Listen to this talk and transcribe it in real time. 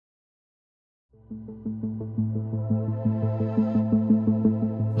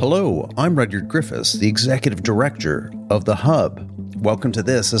Hello, I'm Rudyard Griffiths, the Executive Director of The Hub. Welcome to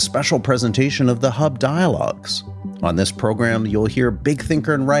this, a special presentation of The Hub Dialogues. On this program, you'll hear big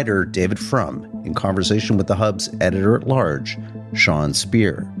thinker and writer David Frum in conversation with The Hub's editor-at-large, Sean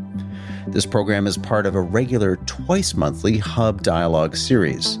Speer. This program is part of a regular twice-monthly Hub Dialogue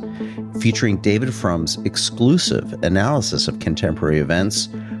series, featuring David Frum's exclusive analysis of contemporary events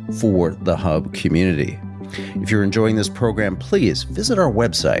for the Hub community. If you're enjoying this program, please visit our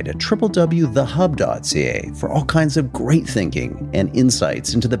website at www.thehub.ca for all kinds of great thinking and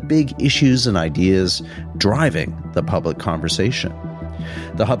insights into the big issues and ideas driving the public conversation.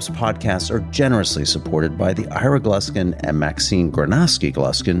 The Hub's podcasts are generously supported by the Ira Gluskin and Maxine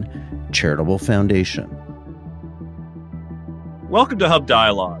Granovsky-Gluskin Charitable Foundation. Welcome to Hub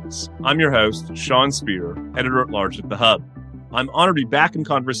Dialogues. I'm your host, Sean Speer, editor-at-large at The Hub. I'm honored to be back in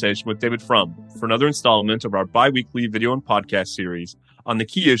conversation with David Frum for another installment of our bi-weekly video and podcast series on the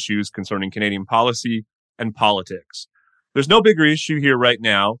key issues concerning Canadian policy and politics. There's no bigger issue here right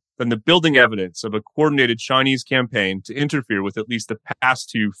now than the building evidence of a coordinated Chinese campaign to interfere with at least the past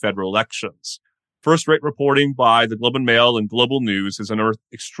two federal elections. First-rate reporting by the Globe and Mail and Global News has unearthed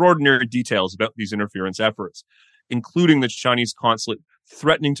extraordinary details about these interference efforts, including the Chinese consulate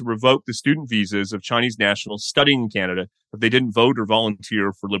threatening to revoke the student visas of Chinese nationals studying in Canada if they didn't vote or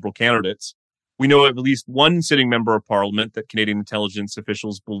volunteer for Liberal candidates. We know of at least one sitting member of Parliament that Canadian intelligence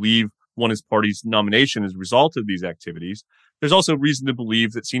officials believe won his party's nomination as a result of these activities. There's also reason to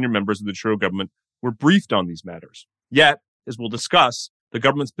believe that senior members of the Trudeau government were briefed on these matters. Yet, as we'll discuss, the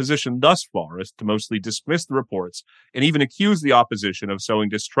government's position thus far is to mostly dismiss the reports and even accuse the opposition of sowing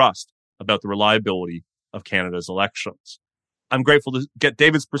distrust about the reliability of Canada's elections. I'm grateful to get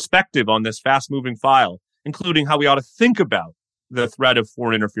David's perspective on this fast-moving file, including how we ought to think about the threat of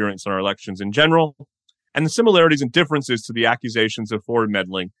foreign interference in our elections in general, and the similarities and differences to the accusations of foreign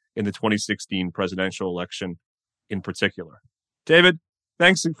meddling in the 2016 presidential election in particular. David,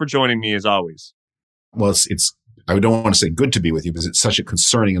 thanks for joining me as always. Well, I don't want to say good to be with you because it's such a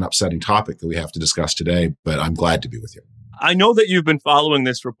concerning and upsetting topic that we have to discuss today, but I'm glad to be with you. I know that you've been following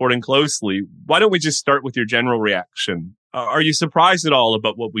this reporting closely. Why don't we just start with your general reaction? Are you surprised at all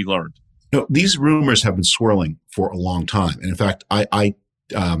about what we learned? No, these rumors have been swirling for a long time. And in fact, I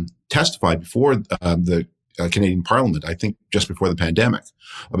testified before the Canadian Parliament, I think just before the pandemic,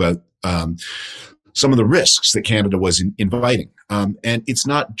 about some of the risks that Canada was inviting. And it's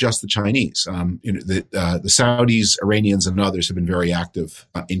not just the Chinese. The Saudis, Iranians, and others have been very active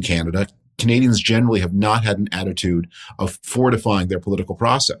in Canada. Canadians generally have not had an attitude of fortifying their political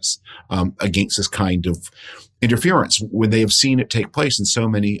process against this kind of interference when they have seen it take place in so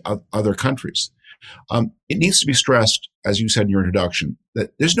many other countries. It needs to be stressed, as you said in your introduction,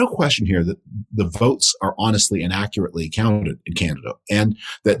 that there's no question here that the votes are honestly and accurately counted in Canada, and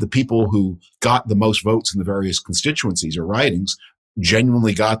that the people who got the most votes in the various constituencies or ridings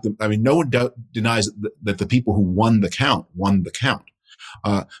genuinely got them. I mean, no one denies that the people who won the count won the count.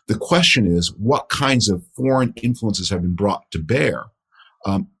 The question is, what kinds of foreign influences have been brought to bear,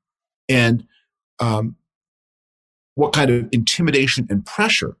 and what kind of intimidation and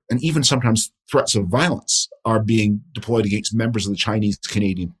pressure, and even sometimes threats of violence, are being deployed against members of the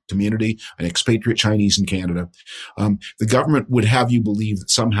Chinese-Canadian community and expatriate Chinese in Canada. The government would have you believe that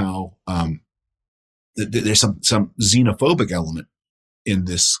somehow there's some xenophobic element in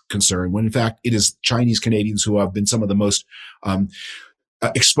this concern, when in fact it is Chinese Canadians who have been some of the most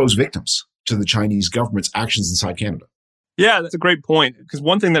exposed victims to the Chinese government's actions inside Canada. Yeah, that's a great point. Because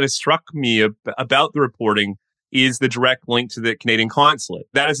one thing that has struck me about the reporting is the direct link to the Canadian consulate.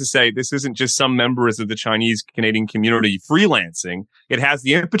 That is to say, this isn't just some members of the Chinese Canadian community freelancing. It has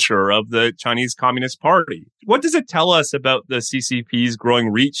the imprimatur of the Chinese Communist Party. What does it tell us about the CCP's growing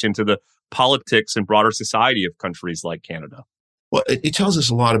reach into the politics and broader society of countries like Canada? Well, it tells us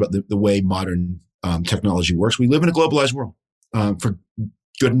a lot about the way modern technology works. We live in a globalized world, for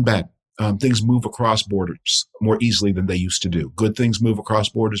good and bad. Things move across borders more easily than they used to do. Good things move across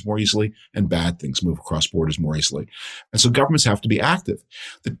borders more easily, and bad things move across borders more easily. And so governments have to be active.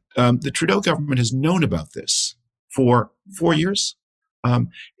 The Trudeau government has known about this for 4 years.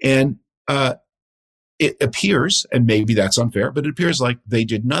 And it appears, and maybe that's unfair, but it appears like they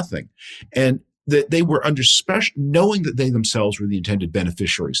did nothing. And that they were under special, knowing that they themselves were the intended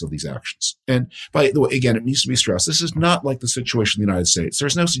beneficiaries of these actions. And by the way, again, it needs to be stressed, this is not like the situation in the United States.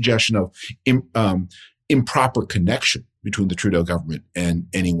 There's no suggestion of improper connection between the Trudeau government and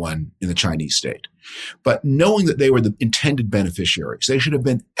anyone in the Chinese state. But knowing that they were the intended beneficiaries, they should have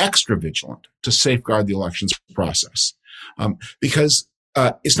been extra vigilant to safeguard the elections process. Because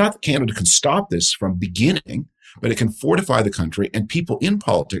it's not that Canada can stop this from beginning, but it can fortify the country, and people in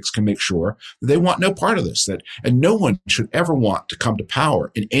politics can make sure that they want no part of this, and no one should ever want to come to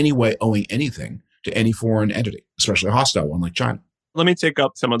power in any way owing anything to any foreign entity, especially a hostile one like China. Let me take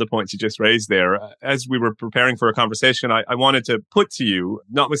up some of the points you just raised there. As we were preparing for a conversation, I wanted to put to you,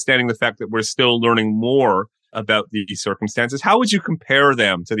 notwithstanding the fact that we're still learning more about these circumstances, how would you compare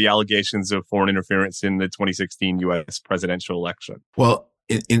them to the allegations of foreign interference in the 2016 U.S. presidential election? Well,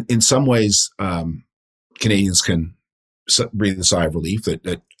 in some ways, Canadians can breathe a sigh of relief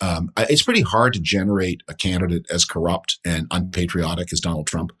that it's pretty hard to generate a candidate as corrupt and unpatriotic as Donald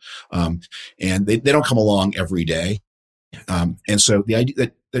Trump. And they don't come along every day. And so the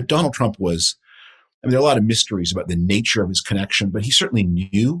idea that Donald Trump was, there are a lot of mysteries about the nature of his connection, but he certainly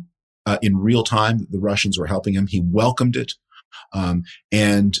knew in real time that the Russians were helping him. He welcomed it.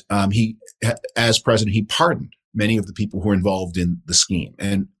 He, as president, he pardoned many of the people who were involved in the scheme.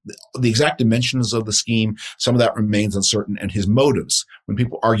 And the exact dimensions of the scheme, some of that remains uncertain. And his motives, when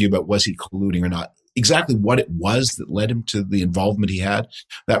people argue about was he colluding or not, exactly what it was that led him to the involvement he had,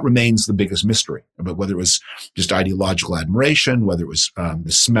 that remains the biggest mystery. About whether it was just ideological admiration, whether it was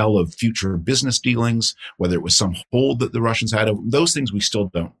the smell of future business dealings, whether it was some hold that the Russians had over those things, we still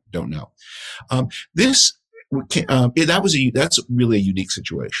don't know. That's really a unique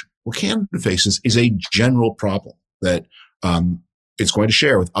situation. What Canada faces is a general problem that it's going to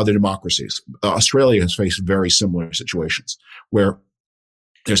share with other democracies. Australia has faced very similar situations where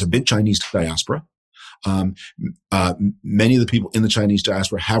there's a big Chinese diaspora. Many of the people in the Chinese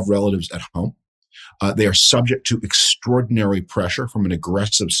diaspora have relatives at home. They are subject to extraordinary pressure from an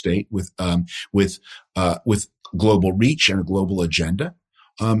aggressive state with global reach and a global agenda.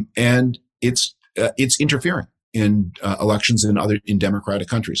 And it's interfering in elections in democratic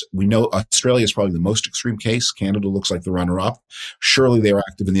countries. We know Australia is probably the most extreme case. Canada looks like the runner-up. Surely they are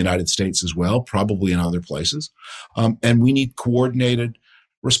active in the United States as well, probably in other places. And we need coordinated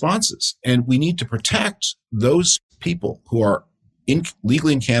responses. And we need to protect those people who are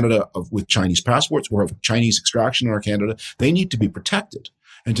legally in Canada with Chinese passports or have Chinese extraction in our Canada. They need to be protected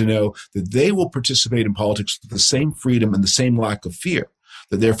and to know that they will participate in politics with the same freedom and the same lack of fear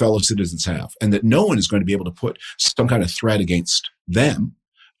that their fellow citizens have, and that no one is going to be able to put some kind of threat against them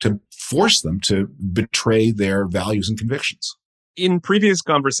to force them to betray their values and convictions. In previous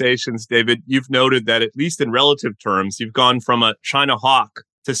conversations, David, you've noted that at least in relative terms, you've gone from a China hawk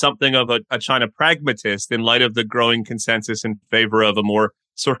to something of a China pragmatist in light of the growing consensus in favor of a more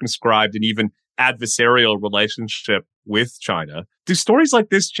circumscribed and even adversarial relationship with China. Do stories like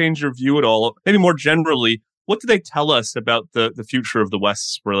this change your view at all? Maybe more generally, what do they tell us about the future of the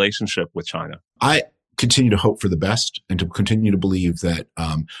West's relationship with China? I continue to hope for the best and to continue to believe that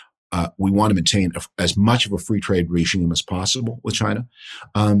we want to maintain as much of a free trade regime as possible with China.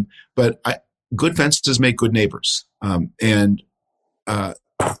 But good fences make good neighbors. The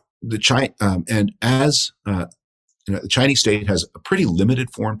Chinese state has a pretty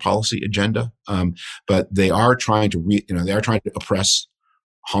limited foreign policy agenda, but they are trying to oppress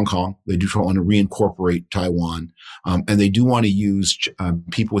Hong Kong. They do want to reincorporate Taiwan, and they do want to use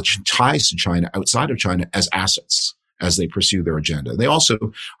people with ties to China outside of China as assets as they pursue their agenda. They also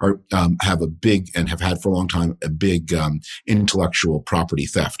have a big, and have had for a long time, a big intellectual property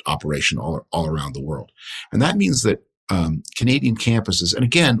theft operation all around the world, and that means that Canadian campuses, and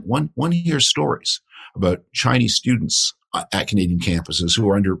again, one hears stories about Chinese students at Canadian campuses who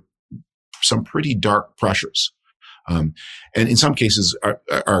are under some pretty dark pressures. And in some cases are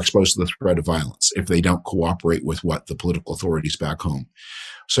exposed to the threat of violence if they don't cooperate with what the political authorities back home.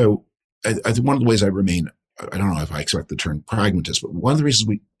 So I think one of the ways I remain, I don't know if I expect the term pragmatist, but one of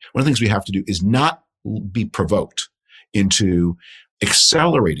the things we have to do is not be provoked into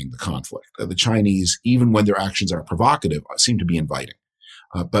accelerating the conflict. The Chinese, even when their actions are provocative, seem to be inviting.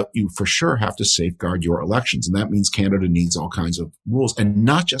 But you for sure have to safeguard your elections. And that means Canada needs all kinds of rules, and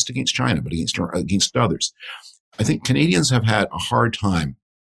not just against China, but against others. I think Canadians have had a hard time.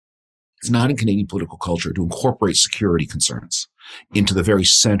 It's not in Canadian political culture to incorporate security concerns into the very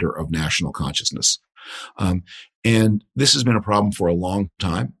center of national consciousness. And this has been a problem for a long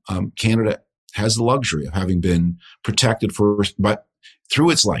time. Canada has the luxury of having been protected through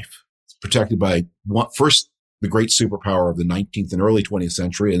its life, protected by first the great superpower of the 19th and early 20th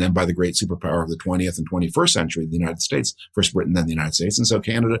century, and then by the great superpower of the 20th and 21st century, the United States, first Britain, then the United States. And so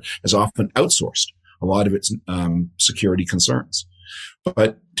Canada has often outsourced a lot of its security concerns.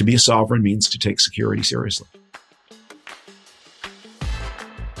 But to be a sovereign means to take security seriously.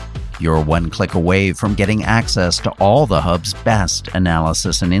 You're one click away from getting access to all the Hub's best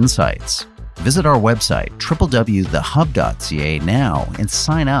analysis and insights. Visit our website, www.thehub.ca now, and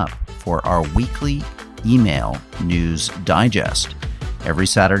sign up for our weekly email news digest. Every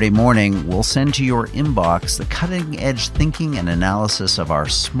Saturday morning, we'll send to your inbox the cutting-edge thinking and analysis of our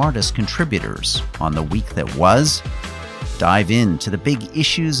smartest contributors on the week that was. Dive into the big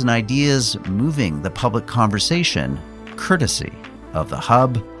issues and ideas moving the public conversation, courtesy of The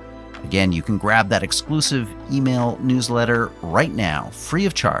Hub. Again, you can grab that exclusive email newsletter right now, free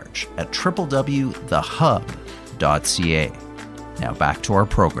of charge, at www.thehub.ca. Now back to our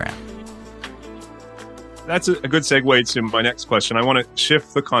program. That's a good segue to my next question. I want to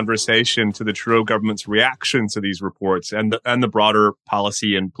shift the conversation to the Trudeau government's reaction to these reports and the broader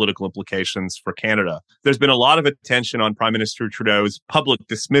policy and political implications for Canada. There's been a lot of attention on Prime Minister Trudeau's public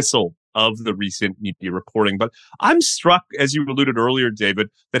dismissal of the recent media reporting. But I'm struck, as you alluded earlier, David,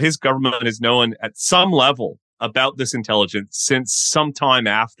 that his government has known at some level about this intelligence since some time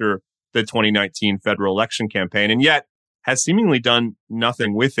after the 2019 federal election campaign, and yet has seemingly done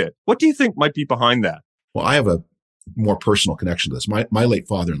nothing with it. What do you think might be behind that? Well, I have a more personal connection to this. My late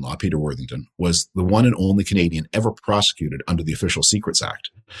father-in-law, Peter Worthington, was the one and only Canadian ever prosecuted under the Official Secrets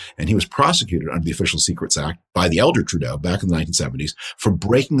Act. And he was prosecuted under the Official Secrets Act by the elder Trudeau back in the 1970s for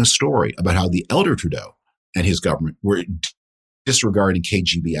breaking a story about how the elder Trudeau and his government were disregarding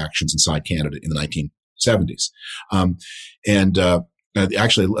KGB actions inside Canada in the 1970s. The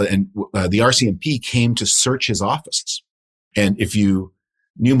RCMP came to search his office. And if you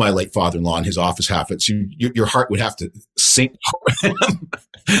knew my late father-in-law and his office habits, your heart would have to sink for him.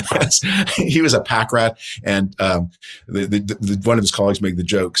 He was a pack rat, and one of his colleagues made the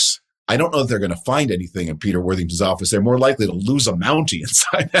jokes, I don't know if they're going to find anything in Peter Worthington's office. They're more likely to lose a Mountie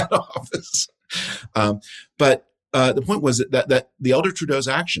inside that office. But the point was that the elder Trudeau's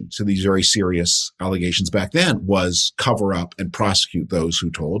action to these very serious allegations back then was cover up and prosecute those who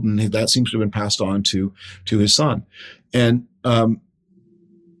told, and that seems to have been passed on to his son. And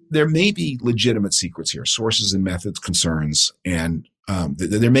there may be legitimate secrets here, sources and methods concerns, and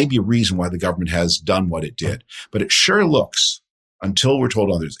there may be a reason why the government has done what it did. But it sure looks, until we're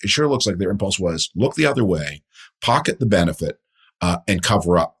told others, it sure looks like their impulse was look the other way, pocket the benefit, and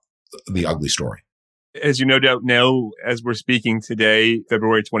cover up the ugly story. As you no doubt know, as we're speaking today,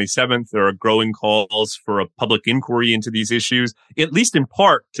 February 27th, there are growing calls for a public inquiry into these issues, at least in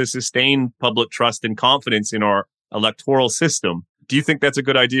part to sustain public trust and confidence in our electoral system. Do you think that's a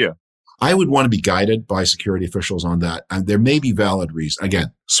good idea? I would want to be guided by security officials on that. And there may be valid reasons.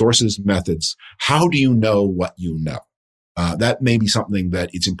 Again, sources, methods. How do you know what you know? That may be something that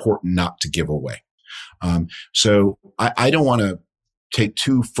it's important not to give away. So I don't want to take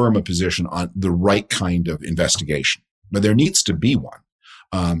too firm a position on the right kind of investigation, but there needs to be one.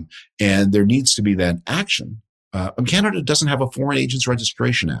 And there needs to be then action. Canada doesn't have a Foreign Agents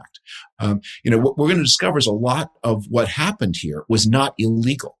Registration Act. What we're going to discover is a lot of what happened here was not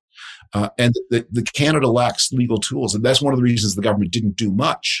illegal. And the Canada lacks legal tools. And that's one of the reasons the government didn't do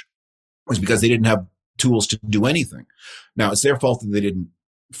much, was because they didn't have tools to do anything. Now, it's their fault that they didn't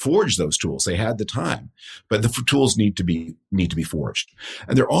forge those tools. They had the time, but the tools need to be forged.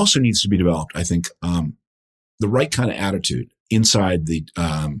 And there also needs to be developed, I think, the right kind of attitude inside the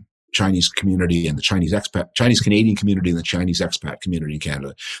Chinese community and the Chinese Canadian community and the Chinese expat community in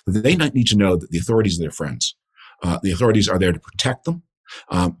Canada. They need to know that the authorities are their friends. The authorities are there to protect them.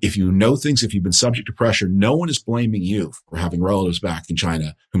 If you know things, if you've been subject to pressure, no one is blaming you for having relatives back in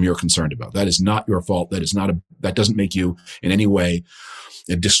China whom you're concerned about. That is not your fault. That doesn't make you in any way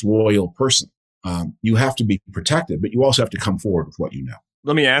a disloyal person. You have to be protected, but you also have to come forward with what you know.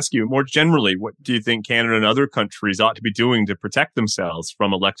 Let me ask you more generally, what do you think Canada and other countries ought to be doing to protect themselves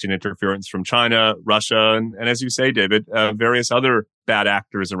from election interference from China, Russia, and as you say, David, various other bad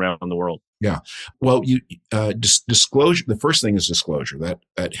actors around the world? Yeah. Well, disclosure, the first thing is disclosure.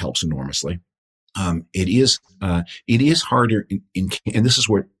 That helps enormously. It is harder and this is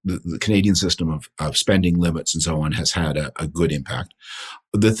where the Canadian system of spending limits and so on has had a good impact.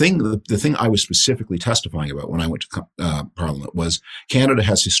 The thing I was specifically testifying about when I went to Parliament was Canada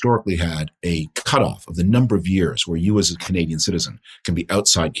has historically had a cutoff of the number of years where you as a Canadian citizen can be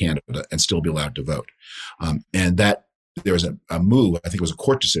outside Canada and still be allowed to vote. And that there was a move, I think it was a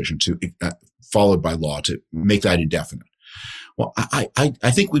court decision followed by law to make that indefinite. Well,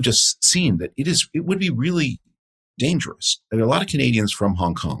 I think we've just seen that it would be really dangerous. There are a lot of Canadians from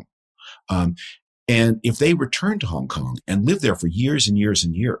Hong Kong. And if they return to Hong Kong and live there for years and years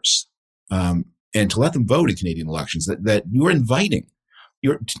and years, and to let them vote in Canadian elections, that you're inviting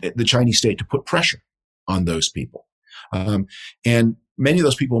the Chinese state to put pressure on those people. And many of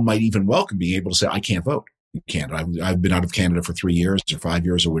those people might even welcome being able to say, I can't vote. Canada. I've been out of Canada for 3 years or 5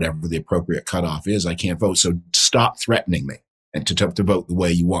 years or whatever the appropriate cutoff is. I can't vote. So stop threatening me and to vote the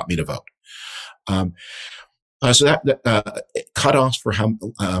way you want me to vote. So that cutoffs for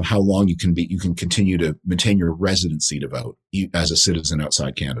how long you can continue to maintain your residency to vote as a citizen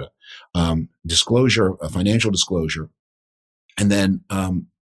outside Canada. Disclosure, financial disclosure, and then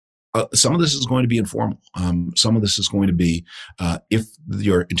some of this is going to be informal. Some of this is going to be if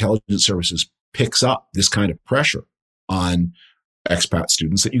your intelligence services picks up this kind of pressure on expat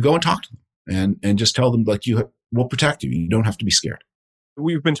students, that you go and talk to them and just tell them, like, we'll protect you. You don't have to be scared.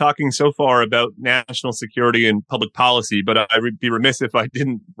 We've been talking so far about national security and public policy, but I'd be remiss if I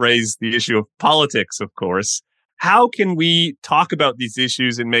didn't raise the issue of politics, of course. How can we talk about these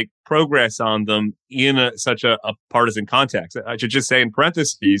issues and make progress on them in such a partisan context? I should just say in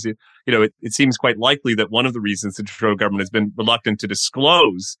parentheses, it seems quite likely that one of the reasons the Trudeau government has been reluctant to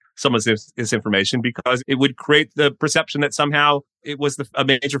disclose some of this information because it would create the perception that somehow it was a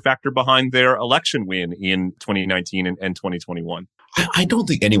major factor behind their election win in 2019 and 2021. I don't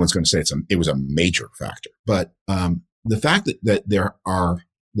think anyone's going to say it was a major factor, but the fact that there are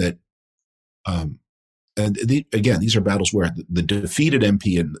and these are battles where the defeated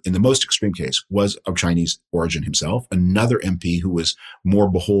MP in the most extreme case was of Chinese origin himself. Another MP who was more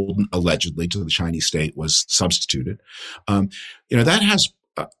beholden, allegedly, to the Chinese state was substituted. That has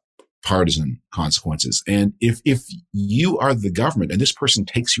partisan consequences. And if you are the government and this person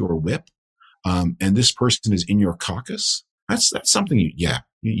takes your whip, and this person is in your caucus, that's something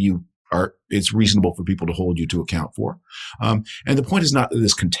it's reasonable for people to hold you to account for. And the point is not that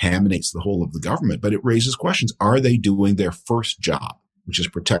this contaminates the whole of the government, but it raises questions. Are they doing their first job, which is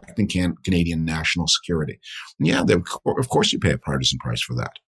protecting Canadian national security? And yeah, of course you pay a partisan price for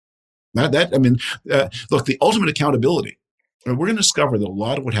that. Look, the ultimate accountability, we're going to discover that a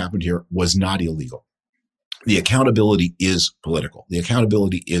lot of what happened here was not illegal. The accountability is political. The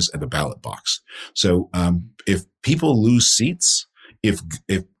accountability is at the ballot box. So, if people lose seats, if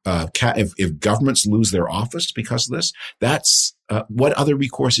governments lose their office because of this, that's what other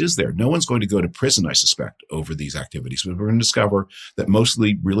recourse is there? No one's going to go to prison, I suspect, over these activities. But we're going to discover that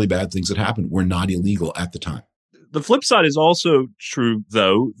mostly really bad things that happened were not illegal at the time. The flip side is also true,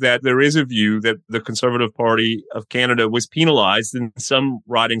 though, that there is a view that the Conservative Party of Canada was penalized in some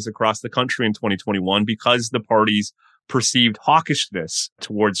ridings across the country in 2021 because the party's perceived hawkishness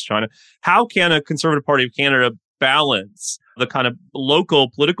towards China. How can a Conservative Party of Canada balance the kind of local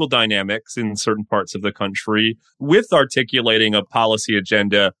political dynamics in certain parts of the country with articulating a policy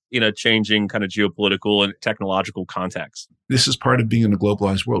agenda in a changing kind of geopolitical and technological context? This is part of being in a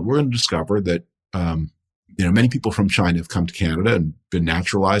globalized world. We're going to discover that many people from China have come to Canada and been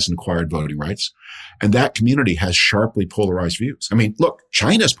naturalized and acquired voting rights. And that community has sharply polarized views. I mean, look,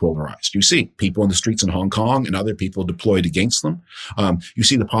 China's polarized. You see people in the streets in Hong Kong and other people deployed against them. You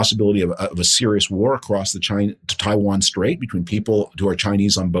see the possibility of a serious war across the Taiwan Strait between people who are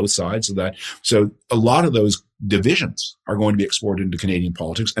Chinese on both sides of that. So a lot of those divisions are going to be exported into Canadian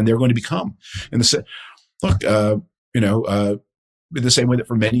politics, and they're going to become in the same way that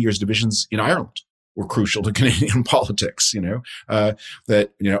for many years divisions in Ireland were crucial to Canadian politics,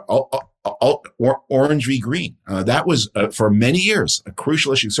 orange v green. That was for many years a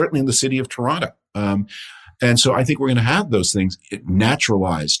crucial issue, certainly in the city of Toronto. And so I think we're going to have those things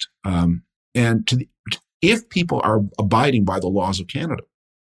naturalized. If people are abiding by the laws of Canada,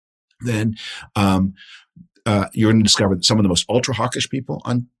 then you're going to discover that some of the most ultra hawkish people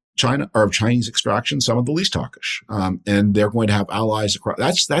on China are of Chinese extraction, some of the least hawkish, and they're going to have allies across.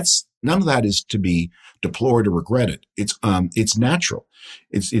 That's none of that is to be deplored or regretted. It's natural.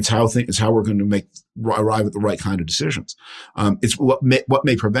 It's how we're going to arrive at the right kind of decisions. It's what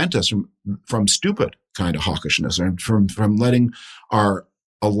may prevent us from stupid kind of hawkishness and from letting our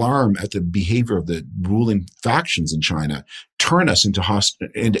alarm at the behavior of the ruling factions in China turn us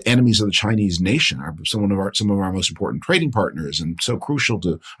into enemies of the Chinese nation, some of our most important trading partners, and so crucial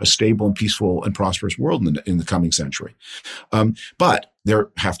to a stable and peaceful and prosperous world in the coming century. But there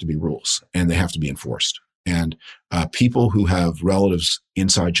have to be rules, and they have to be enforced. And people who have relatives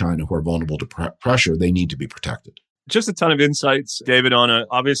inside China who are vulnerable to pressure, they need to be protected. Just a ton of insights, David, on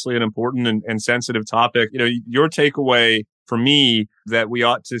obviously an important and sensitive topic. Your takeaway for me that we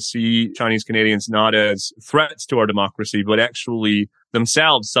ought to see Chinese Canadians not as threats to our democracy, but actually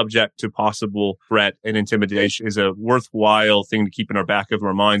themselves subject to possible threat and intimidation is a worthwhile thing to keep in our back of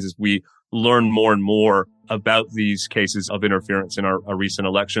our minds as we learn more and more about these cases of interference in our recent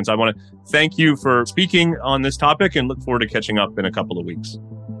elections. I want to thank you for speaking on this topic and look forward to catching up in a couple of weeks.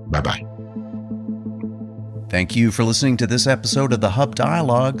 Bye-bye. Thank you for listening to this episode of the Hub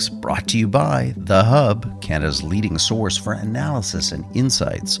Dialogues, brought to you by The Hub, Canada's leading source for analysis and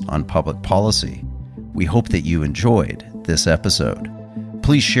insights on public policy. We hope that you enjoyed this episode.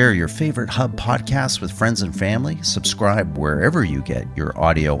 Please share your favorite Hub podcasts with friends and family, subscribe wherever you get your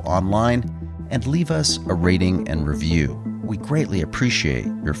audio online, and leave us a rating and review. We greatly appreciate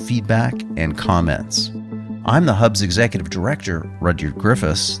your feedback and comments. I'm the Hub's Executive Director, Rudyard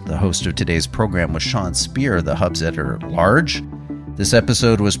Griffiths. The host of today's program was Sean Speer, the Hub's Editor-at-Large. This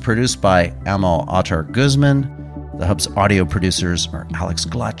episode was produced by Amal Attar-Guzman. The Hub's audio producers are Alex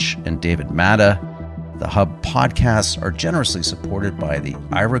Glutch and David Matta. The Hub podcasts are generously supported by the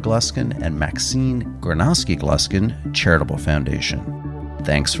Ira Gluskin and Maxine Gornowski Gluskin Charitable Foundation.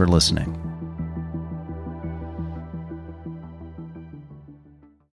 Thanks for listening.